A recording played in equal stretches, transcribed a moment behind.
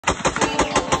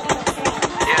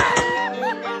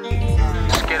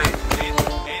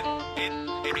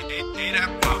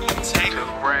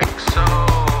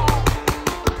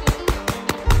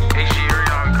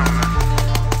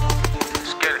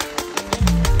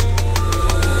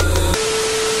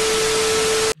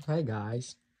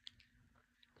guys.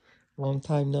 Long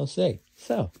time no see.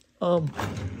 So, I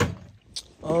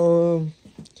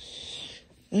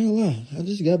ain't gonna lie, I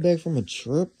just got back from a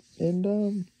trip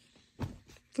and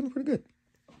feeling pretty good.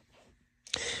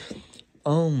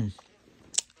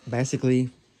 Basically,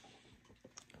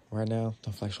 right now,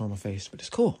 don't flex on my face, but it's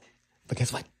cool. But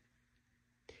guess what?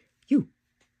 You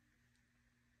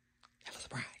have a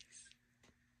surprise.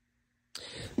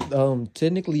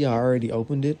 Technically, I already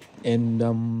opened it and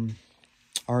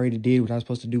already did what I was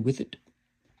supposed to do with it.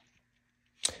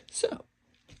 So,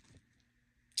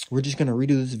 we're just gonna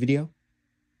redo this video,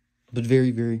 but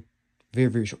very, very, very,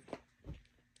 very short.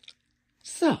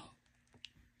 So,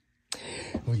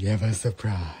 we have a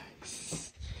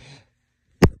surprise.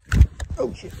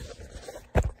 Oh shit.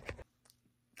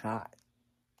 Hi.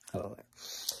 Hello there.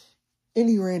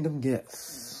 Any random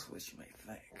guess what you may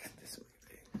think this would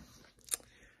be? I'm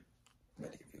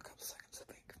gonna give you a couple seconds to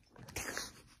think.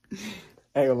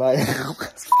 I ain't gonna lie.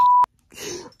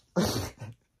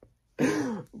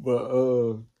 But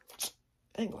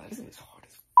I ain't gonna lie, this is hard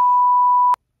as f.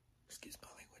 Excuse my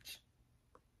language.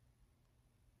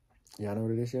 Y'all know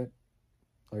what it is yet?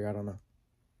 Or y'all don't know?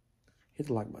 Hit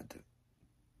the like button too.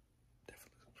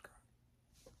 Definitely subscribe.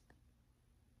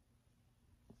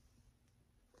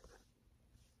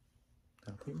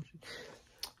 I promise you.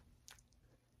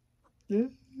 Yeah.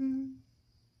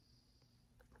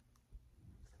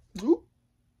 Ooh.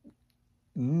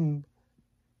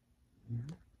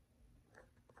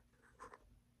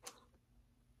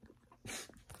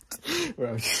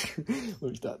 Well, let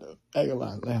me stop though. I ain't gonna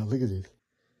lie. Now, look at this.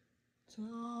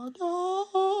 Ta-da!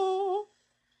 Oh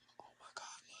my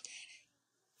God, look at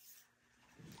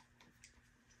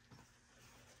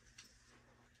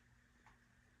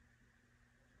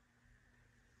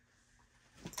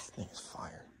it. This thing is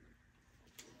fire.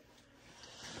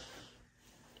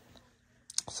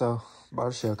 So, bought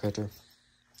a shell catcher.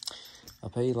 I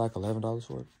paid like $11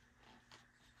 for it.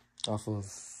 Off of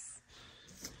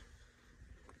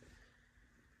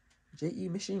JE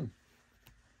Machine.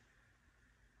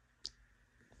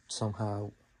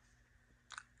 Somehow,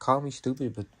 call me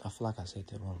stupid, but I feel like I said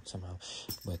that wrong somehow.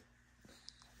 But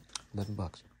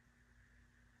 $11.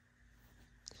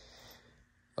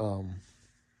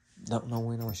 Don't know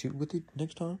when I'll shoot with it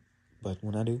next time, but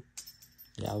when I do,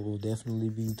 yeah, I will definitely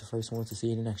be the first one to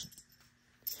see it in action.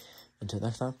 Until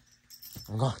next time,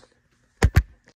 I'm gone.